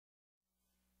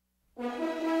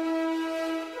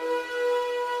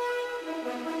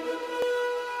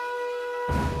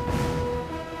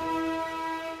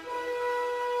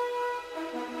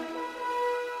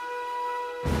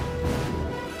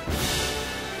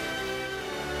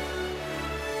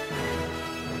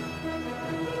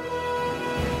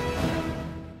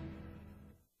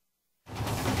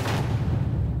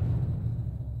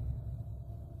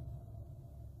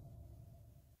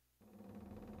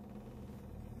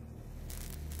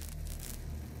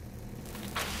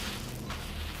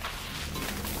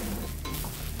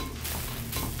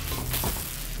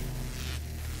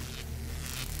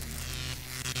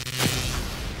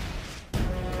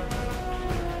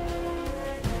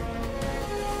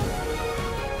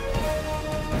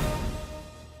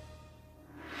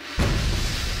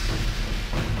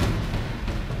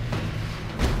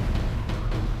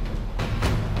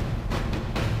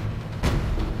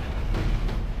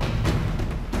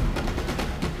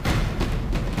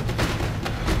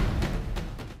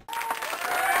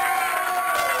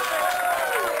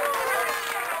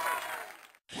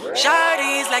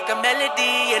Shawty's like a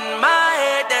melody in my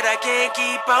head that I can't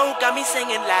keep out. Got me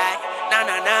singing like na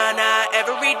na na na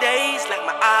every day's like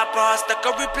my iPod stuck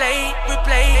on replay.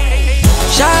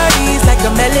 Shawty's like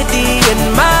a melody in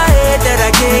my head that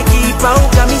I can't keep out.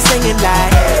 Got me singing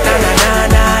like na na na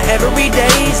na every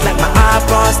day's like my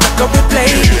iPod stuck on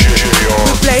replay.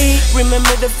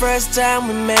 Remember the first time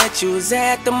we met? You was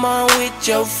at the mall with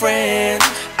your friend.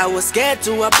 I was scared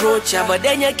to approach ya, but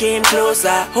then you came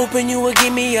closer, hoping you would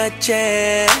give me a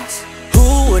chance.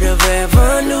 Who would have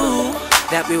ever knew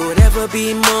that we would ever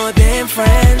be more than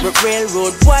friends? We're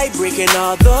railroad white, breaking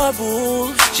all the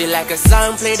rules. She like a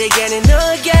song played again and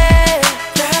again.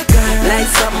 That girl, like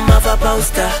something of a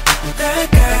poster. That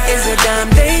girl is a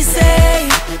dime, they say.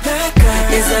 That girl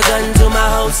is a gun to my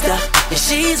holster, and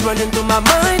she's running through my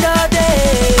mind all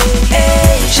day.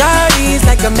 Hey, Shawty's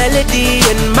like a melody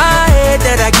in my head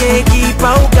that I can't keep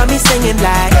out. Got me singing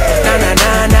like na na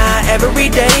na na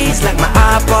every day's like my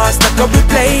iPod stuck on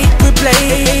replay.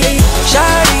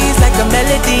 Shawty's like a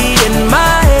melody in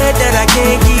my head that I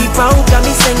can't keep out. Got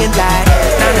me singing like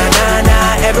na na na na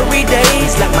every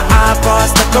day's like my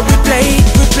iPod stuck on replay.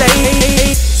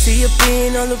 See you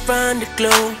being all around the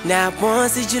globe. Not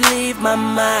once did you leave my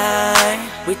mind.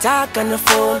 We talk on the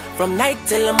phone from night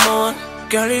till the morning.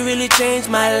 Girl, it really changed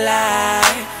my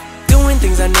life. Doing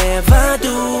things I never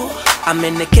do. I'm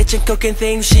in the kitchen cooking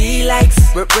things she likes.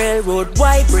 Railroad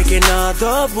white, breaking all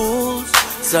the rules.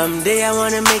 Someday I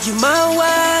wanna make you my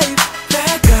wife.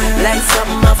 That girl, like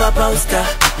something of a poster.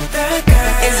 That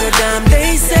girl is a dime,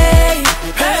 they say.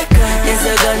 That girl is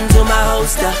a gun to my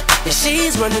holster, and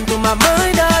she's running through my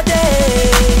mind all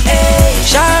day. Hey,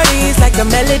 Shawty's like a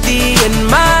melody in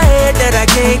my head that I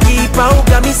can't keep out.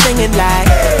 Got me singing like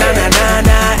na na na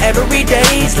na every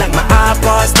day's like my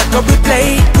iPod stuck on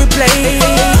replay.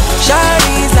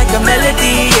 Shawty's like a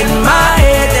melody in my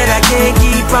head that I can't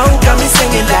keep out. Got me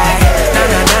singing like na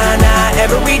na na na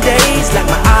every day's like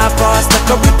my iPod stuck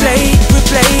on replay.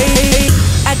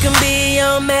 I can be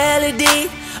your melody,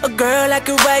 a girl, I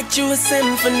could write you a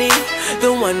symphony,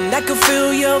 the one that could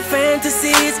fill your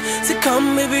fantasies. So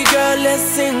come baby girl, let's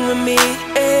sing with me.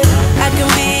 I can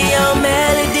be your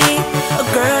melody, a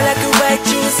girl, I could write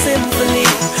you a symphony,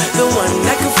 the one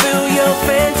that could fill your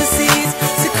fantasies.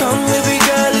 So come baby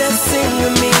girl, let's sing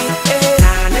with me.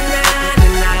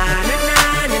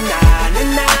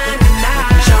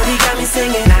 Shawty got me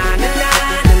singing.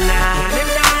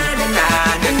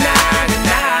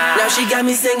 She got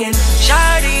me singing.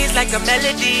 Shawty's like a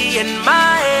melody in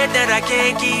my head that I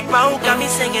can't keep out. Got me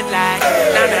singing like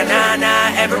na na na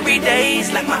na every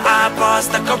day's like my iPod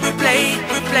stuck on replay.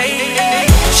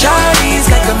 Shawty's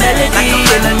like a melody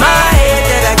in my head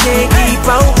that I can't keep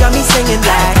out. Got me singing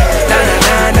like na na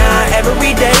na na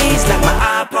every day's like my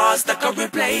iPod stuck on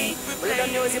replay. Well, the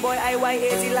music boy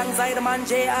IYAZ alongside the man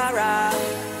JR.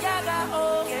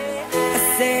 I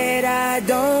said I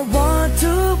don't want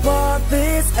to walk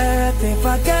this earth if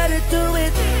I gotta do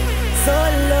it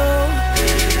solo.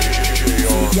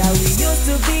 See, yeah, we used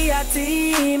to be a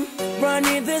team,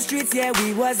 running the streets, yeah,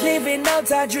 we was living out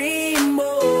a dream.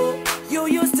 Oh, you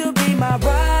used to be my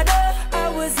brother, I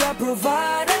was your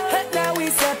provider, and now we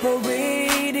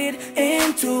separated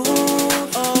in two.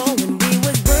 Oh, when we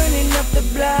was burning up the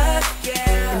block,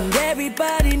 yeah, and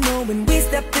everybody knew when we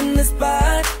stepped in the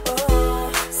spot.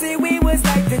 Oh, see, we was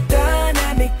like the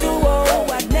dynamic duo.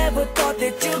 I never thought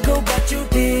that you'd go, but you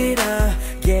did,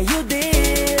 yeah, you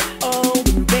did. Oh,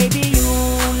 and baby, you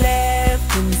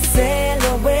left and sailed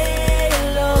away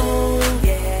alone,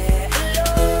 yeah,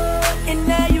 alone. And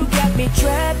now you got me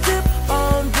trapped up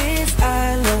on this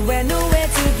island where nowhere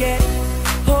to get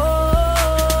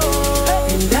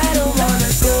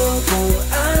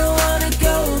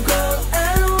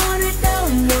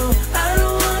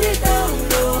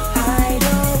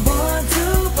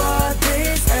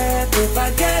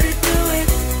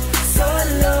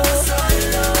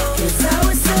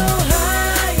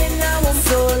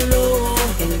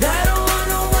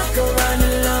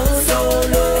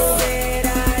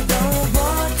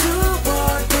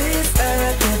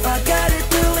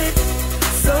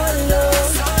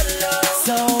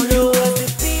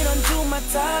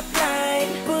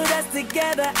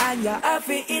I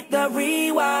feel hit the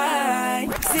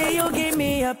rewind. See, you give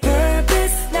me a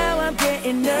purpose. Now I'm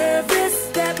getting nervous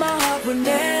that my heart will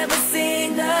never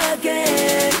sing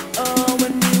again. Oh,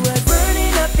 when we were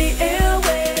burning up the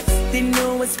airwaves, they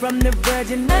knew us from the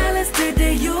Virgin Islands to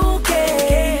the UK.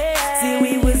 See,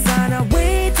 we was on our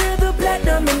way to the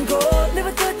platinum and gold.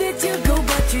 Never thought that you'd go,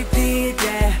 but you did,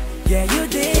 yeah. Yeah, you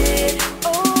did.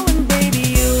 Oh, and baby,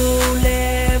 you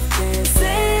left and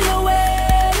sail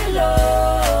away alone.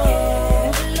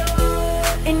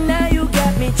 And now you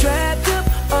got me trapped up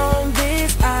on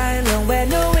this island where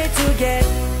nowhere to get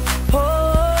home.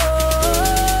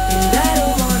 And I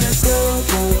don't wanna go,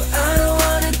 go. I don't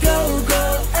wanna go, go.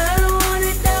 I don't want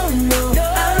it, no, no.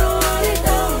 I don't want it,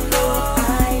 no, no.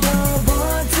 I don't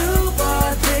want to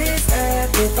walk this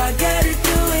earth if I gotta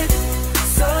do it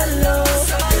solo.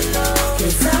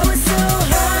 Cause I was so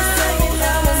high and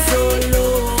now I'm so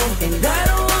low, and I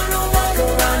don't wanna walk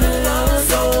around alone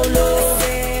solo. I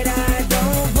said I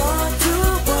don't want to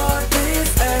walk this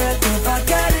earth if I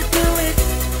gotta do it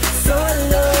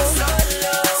solo.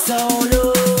 Solo.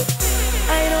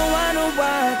 I don't wanna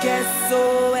walk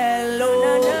S-O-L-O.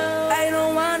 I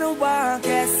don't wanna walk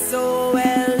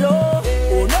S-O-L-O.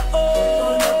 Oh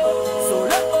no,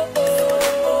 solo.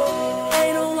 I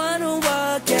don't wanna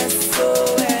walk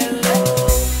S-O-L-O.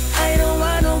 I don't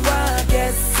wanna walk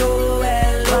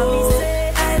S-O-L-O.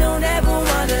 I don't ever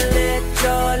wanna let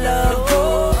your love go.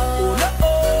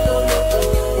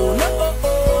 Oh no,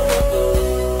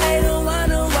 I don't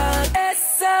wanna walk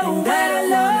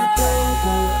S-O-L-O.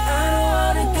 I don't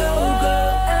wanna go, go.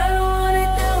 I don't want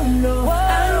it, no, no.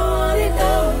 I don't want it,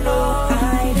 no, no.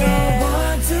 I don't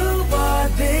want to walk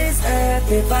this earth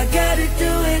if I gotta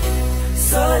do it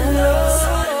solo.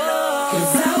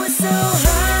 Cause I was so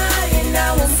high and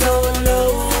now I'm so low,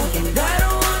 and I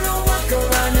don't wanna walk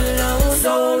around alone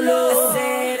solo. I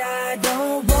said I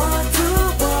don't want to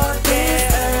walk this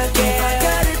earth if I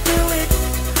gotta do it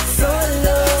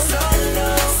solo.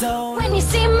 So When you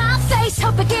see my face,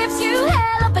 hope it gives you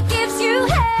hell, hope it gives you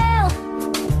hell.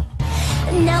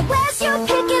 Now where's your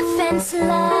picket fence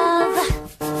line?